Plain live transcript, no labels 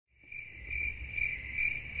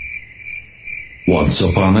Once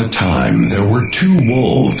upon a time, there were two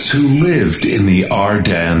wolves who lived in the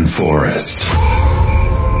Ardennes forest.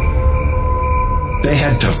 They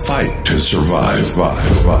had to fight to survive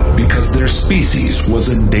because their species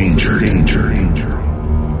was endangered.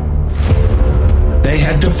 They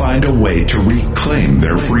had to find a way to reclaim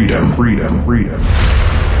their freedom.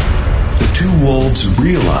 The two wolves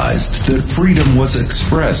realized that freedom was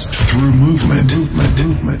expressed through movement,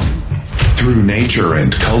 through nature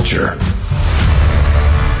and culture,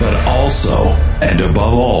 but also, and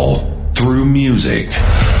above all, through music.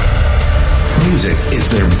 Music is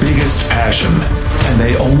their biggest passion, and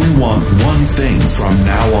they only want one thing from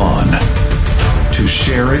now on: to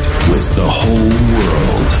share it with the whole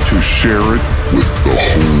world.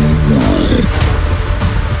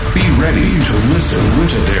 Be ready to listen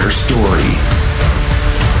to their story.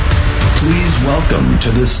 Please welcome to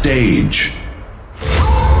the stage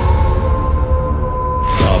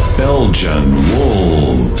the Belgian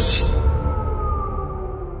Wolves.